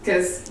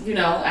 Because, you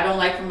know, I don't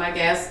like for my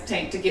gas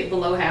tank to get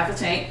below half a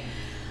tank.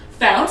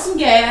 Found some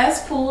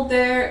gas, pulled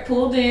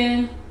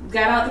in,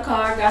 got out the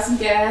car, got some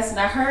gas, and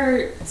I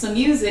heard some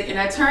music, and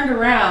I turned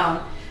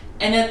around,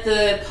 and at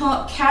the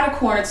pump catty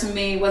corner to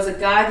me was a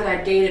guy that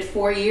I dated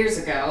 4 years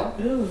ago.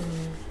 Ooh.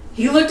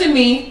 He looked at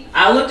me,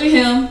 I looked at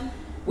him,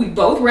 we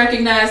both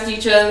recognized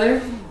each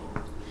other.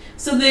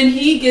 So then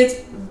he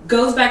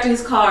goes back to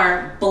his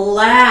car,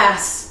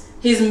 blasts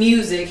his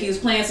music. He was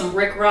playing some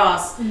Rick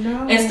Ross,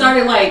 and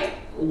started like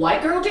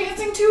white girl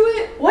dancing to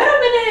it. Wait a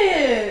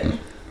minute.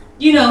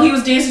 You know, he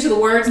was dancing to the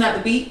words, not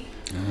the beat.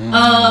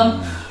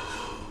 Imagery.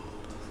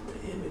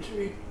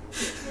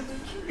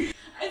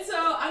 And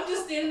so I'm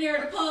just standing there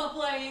at the pump,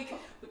 like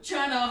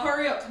trying to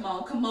hurry up. Come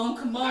on.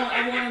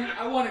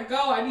 I want to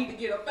go. I need to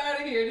get up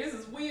out of here. This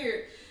is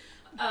weird.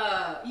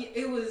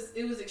 It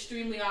was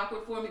extremely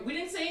awkward for me. We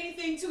didn't say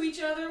anything to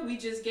each other. We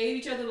just gave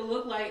each other the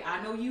look like, I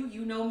know you,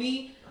 you know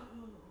me.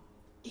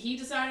 He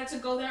decided to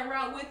go that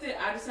route with it.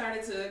 I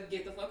decided to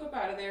get the fuck up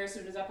out of there as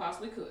soon as I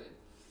possibly could.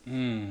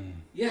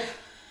 Yeah.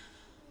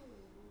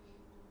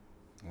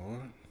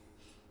 What?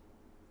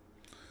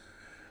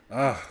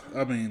 I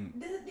mean,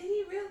 Did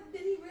he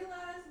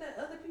realize that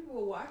other people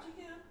were watching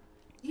him?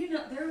 You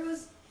know, there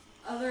was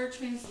other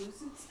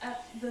translucents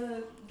at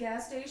the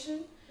gas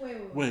station.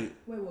 Wait.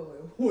 we're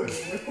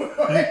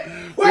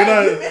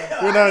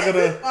not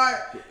gonna.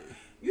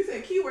 You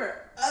said keyword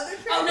other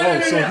translucent. Oh, no.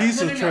 So he's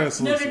a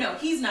translucent. No.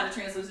 He's not a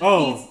translucent.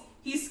 Oh.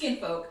 He's skin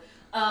folk.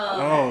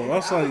 I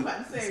was about to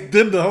like, say,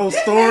 did the whole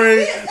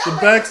story, the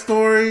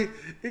backstory?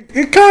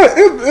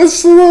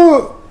 It's a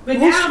little. But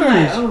little now I'm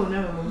strange. like, oh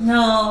no.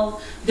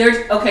 No,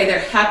 there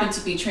happened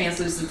to be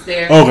translucents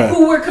there Okay.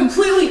 who were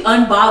completely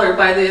unbothered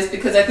by this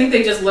because I think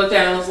they just looked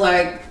at it and was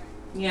like,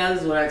 yeah,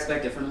 this is what I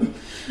expected from them.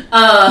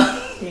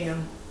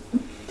 Damn.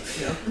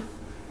 Yeah.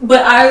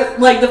 But I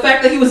like the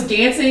fact that he was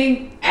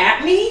dancing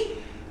at me,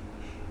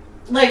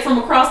 like from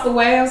across the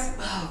way. I was,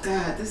 oh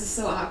god, this is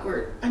so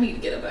awkward. I need to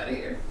get up out of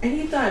here. And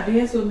he thought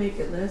dance would make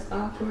it less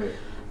awkward.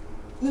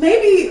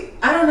 Maybe,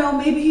 I don't know,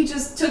 maybe he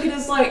just took it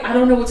as like, I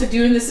don't know what to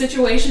do in this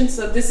situation,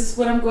 so this is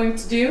what I'm going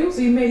to do. So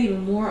you made it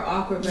even more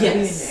awkward by being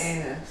Yes. the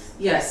ass.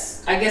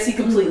 Yes, I guess he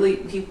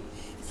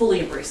fully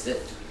embraced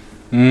it.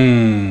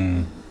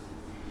 Okay.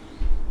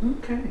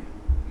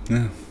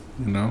 Yeah,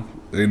 you know,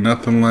 ain't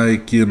nothing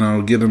like, getting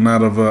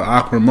out of an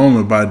awkward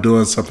moment by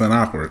doing something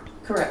awkward.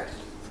 Correct.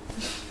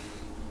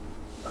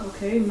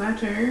 Okay, my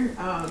turn.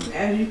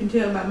 As you can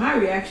tell by my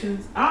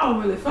reactions, I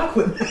don't really fuck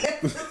with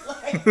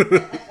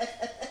that.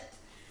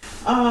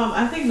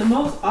 I think the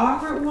most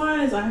awkward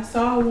one is I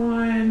saw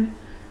one.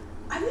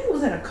 I think it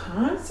was at a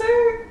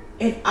concert,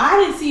 and I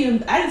didn't see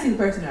him. I didn't see the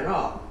person at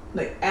all,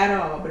 like at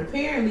all. But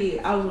apparently,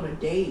 I was on a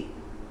date,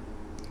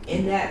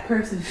 and that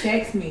person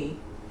texted me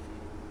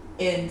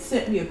and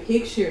sent me a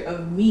picture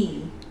of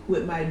me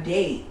with my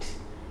date.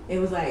 It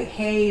was like,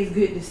 "Hey, it's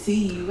good to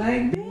see you."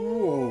 Like,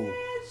 Whoa.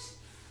 bitch.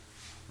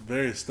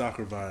 Very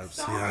stalker vibes.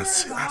 Yeah,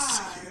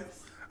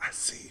 I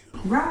see you.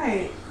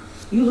 Right.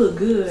 You look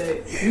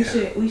good.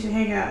 Yeah. We should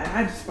hang out. And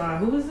I just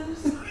respond, who is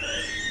this?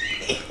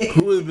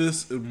 Who is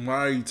this and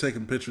why are you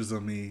taking pictures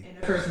of me? And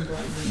the person's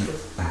like,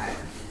 just fine.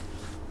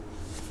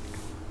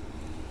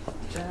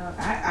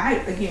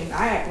 I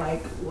act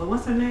like, well,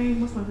 what's her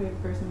name? What's my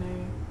favorite person's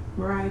name?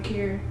 Mariah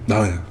Carey.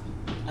 Oh, yeah.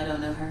 I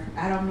don't know her.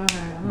 I don't know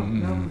her. I don't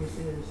know who this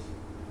is.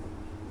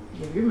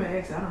 If you're my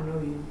ex, I don't know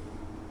you.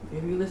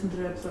 If you listen to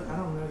the episode, I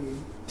don't know you.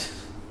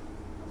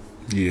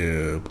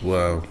 Yeah,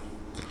 wow.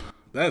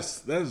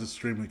 That's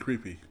extremely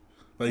creepy.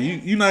 Like,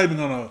 you're not even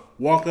going to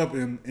walk up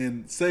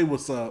and say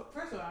what's up.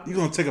 First of all, You're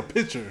going to take a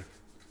picture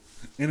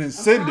and then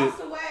send it. across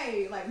the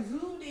way, like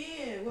zoomed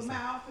in with my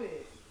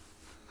outfit.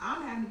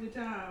 I'm having a good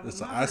time.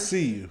 Listen, I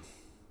see you.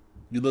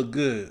 You look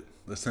good.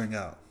 Let's hang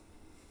out.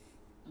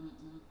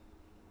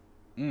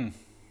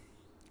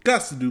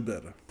 Got to do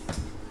better.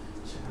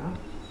 Child.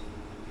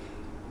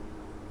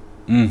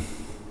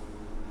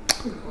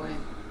 Good boy.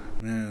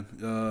 Man,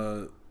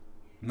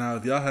 now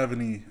if y'all have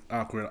any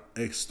awkward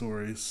ex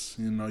stories,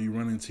 you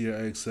run into your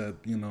ex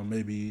at,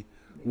 maybe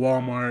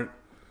Walmart,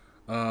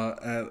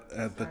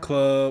 at the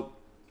club,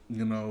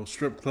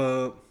 strip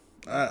club.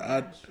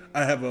 I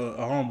have a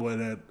homeboy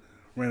that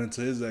ran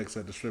into his ex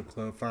at the strip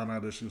club, found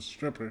out that she was a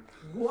stripper.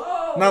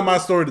 Whoa. Not my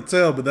story to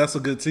tell, but that's a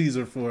good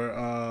teaser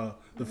for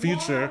the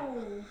future.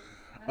 Please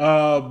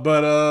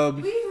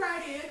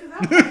write in, because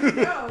I'm going to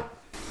go.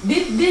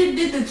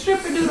 Did the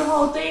stripper do the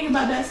whole thing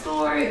about that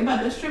story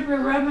about the stripper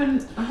rubbing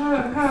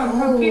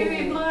her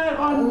period blood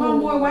on one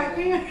more white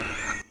man?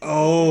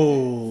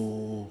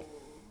 Oh,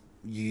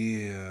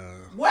 yeah.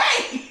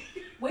 Wait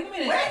a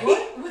minute.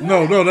 What?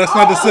 No, that's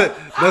not the same.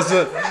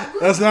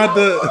 That's not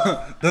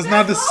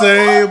the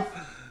same.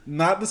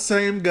 Not the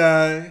same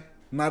guy.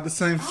 Not the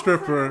same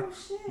stripper.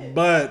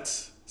 But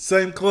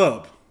same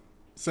club.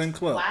 Same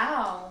club.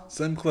 Wow.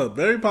 Same club.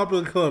 Very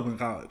popular club in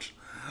college.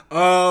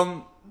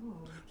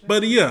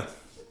 But yeah,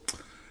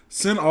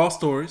 send all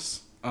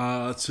stories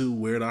to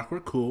Weird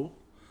Awkward Cool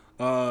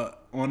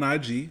on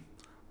IG,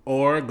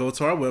 or go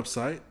to our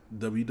website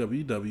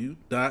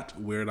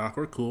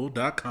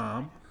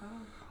www.weirdawkwardcool.com,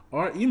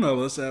 or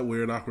email us at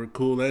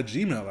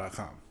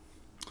weirdawkwardcool@gmail.com.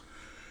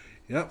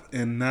 Yep,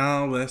 and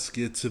now let's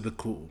get to the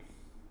cool.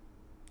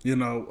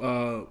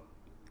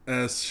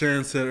 As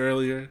Sharon said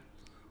earlier,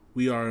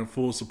 we are in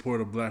full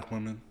support of black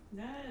women,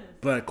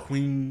 black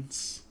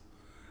queens,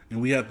 and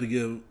we have to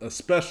give a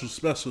special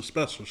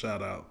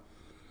shout out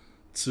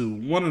to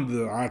one of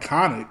the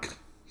iconic,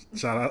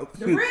 shout out,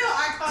 the real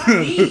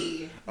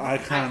iconic,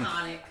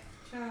 iconic.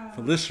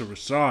 Phylicia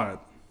Rashad.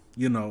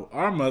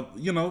 Our mother,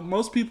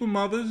 most people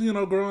mothers,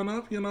 growing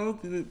up,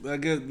 I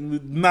guess,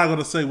 not going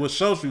to say what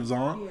show she was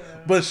on,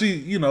 but she,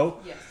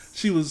 yes.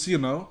 she was,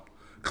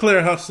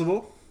 Claire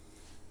Huxtable.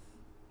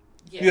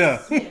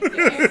 Yes.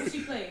 Yeah.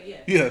 She played,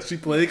 yeah. Yeah, she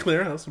played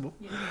Claire Huxtable.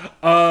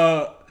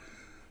 Yeah.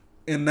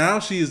 And now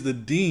she is the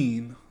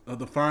dean of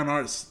the fine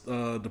arts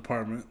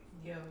department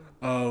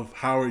of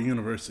Howard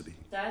University.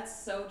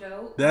 That's so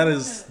dope. That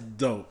is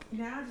dope.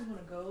 Now I just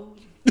want to go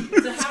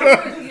to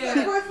Howard.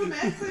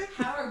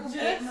 Howard,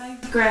 just my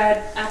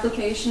grad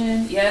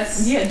application.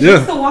 Yes. Yeah,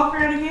 just to walk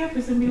around the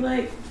campus and be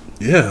like,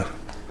 yeah.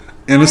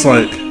 And it's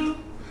like,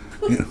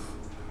 yeah.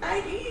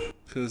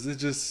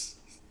 Because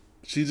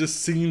she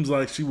just seems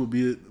like she would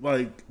be,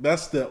 like,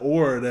 that's the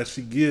aura that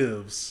she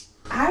gives.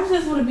 I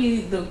just want to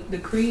be the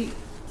creep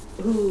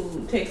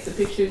who takes the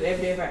pictures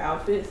every day of her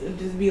outfits and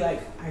just be like,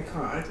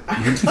 icon.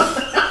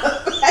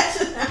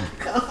 Fashion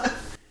icon.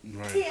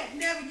 Right.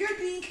 Your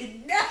dean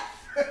can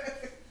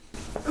never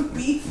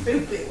be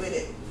stupid with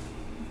it.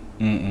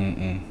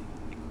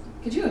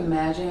 Could you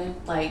imagine,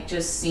 like,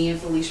 just seeing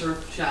Phylicia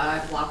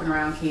Rashad walking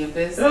around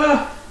campus?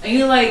 Ugh. And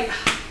you're like,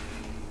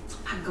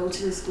 I go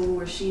to the school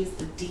where she's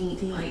the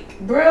dean, like,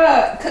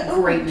 bruh,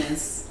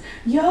 greatness.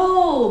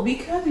 Yo,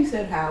 because you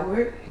said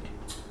Howard,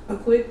 a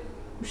quick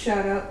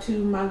shout out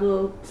to my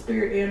little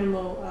spirit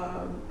animal.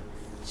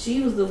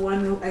 She was the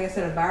one who, like I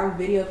said, a viral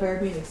video of her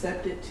being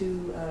accepted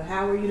to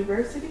Howard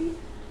University.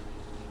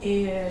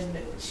 And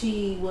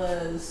she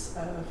was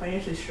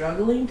financially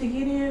struggling to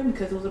get in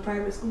because it was a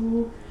private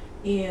school.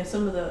 And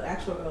some of the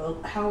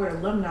actual Howard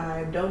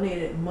alumni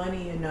donated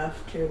money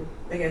enough to,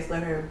 I guess,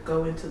 let her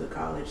go into the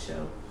college.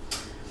 So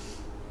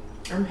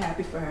I'm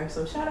happy for her.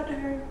 So shout out to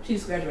her. She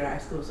just graduated high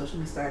school, so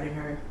she'll be starting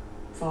her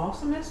fall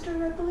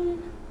semester, I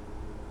believe.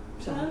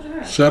 Shout out to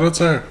her. Shout out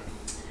to her.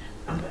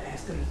 I'm going to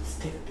ask her to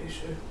take a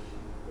picture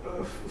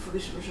of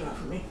Phylicia Rashad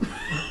for me.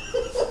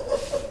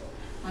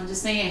 I'm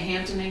just saying,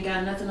 Hampton ain't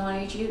got nothing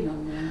on HU no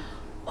more.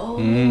 Oh.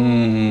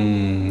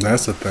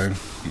 That's the thing.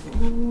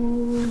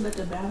 Ooh, let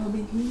the battle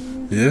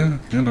begin. Yeah,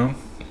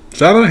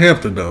 Shout out to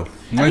Hampton, though.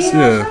 Nice,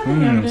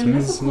 Hampton.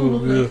 It's a cool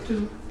little place,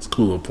 too. It's a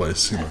cool little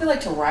place, I feel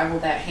like to rival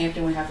that,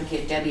 Hampton would have to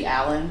get Debbie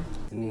Allen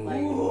to be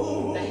like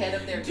the head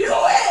of their Do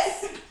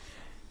it!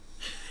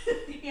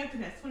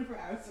 Hampton has 24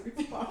 hours to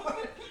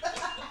respond.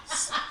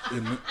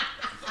 And,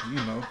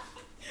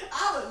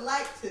 I would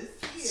like to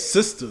see it.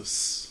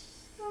 Sisters.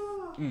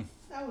 Oh,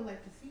 I would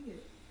like to see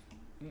it.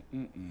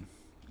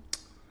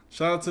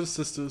 Shout out to the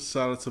sisters.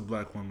 Shout out to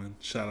black women.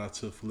 Shout out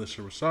to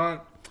Phylicia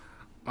Rashad.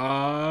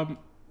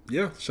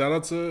 Shout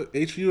out to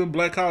HU and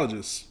black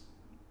colleges.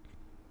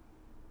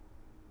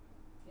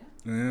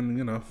 Yeah.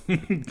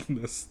 And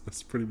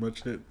that's pretty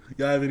much it.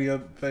 Y'all have any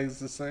other things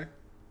to say?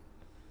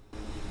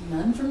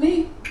 None for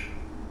me.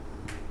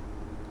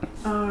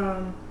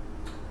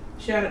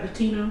 Shout out to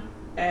Tina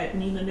at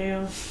Nina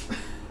Nails.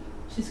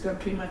 She scrubbed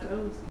between my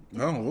toes.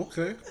 Oh,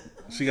 okay.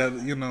 She got,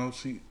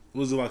 she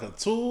was it like a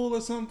tool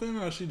or something,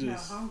 or she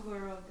just? No,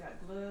 homegirl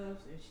got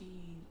gloves and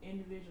she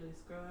individually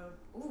scrubbed.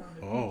 From the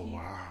pinky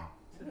wow.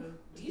 To the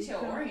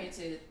detail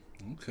oriented.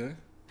 Okay.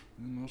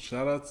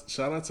 Shout out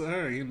to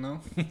her.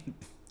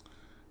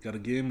 Got to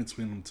get in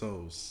between them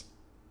toes.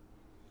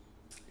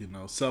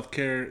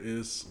 Self-care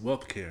is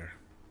wealth care.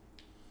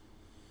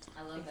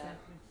 I love that.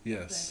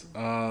 Yes.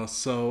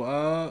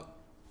 So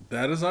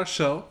that is our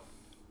show.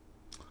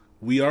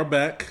 We are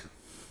back.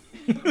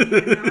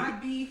 We're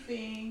not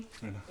beefing,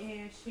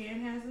 and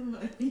Shan has the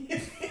money.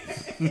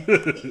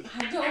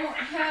 I don't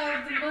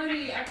have the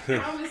money. I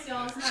promise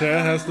y'all. It's not.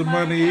 Shan has the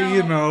money.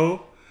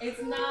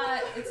 It's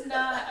not. It's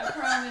not. I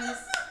promise.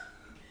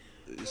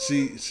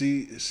 She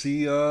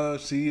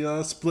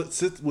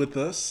splits it with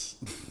us.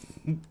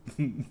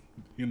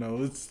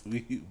 It's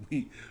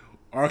we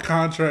our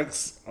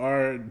contracts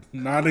are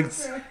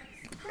non-existent.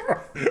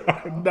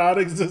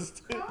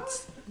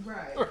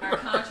 Right. Our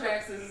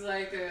contracts is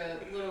like a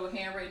little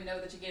handwritten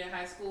note that you get in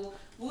high school.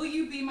 Will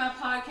you be my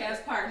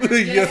podcast partner?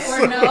 Yes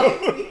or no?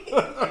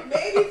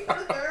 Maybe for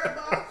the third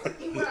box.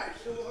 I'm not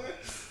sure.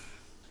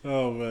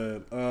 Oh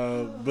man.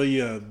 But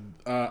yeah,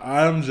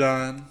 I'm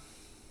John.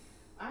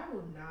 I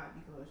will not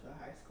be going to a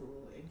high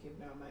school and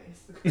giving out my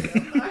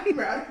Instagram.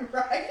 I'm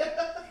right.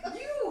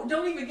 You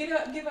don't even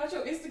give out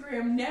your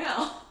Instagram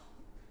now.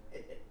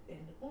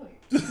 End the point.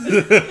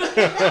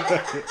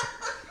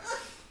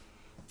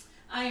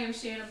 I am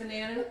Shanna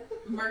Banana.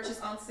 Merch is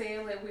on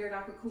sale at Weird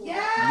Awkward Cool.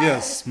 Yes.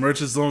 Yes,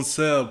 merch is on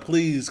sale.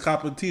 Please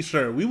cop a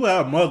t-shirt. We will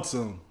have mugs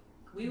soon.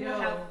 We will Yo,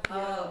 have.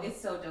 Oh, yo.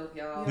 it's so dope,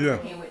 y'all. Yeah. I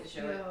can't wait to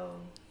show it. Yo,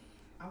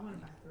 I want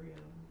to buy 3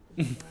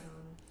 of them.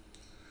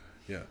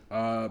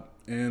 Yeah.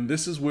 And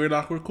this is Weird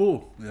Awkward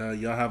Cool.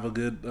 Y'all have a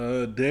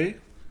good day.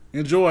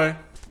 Enjoy.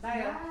 Bye,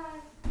 y'all. Bye.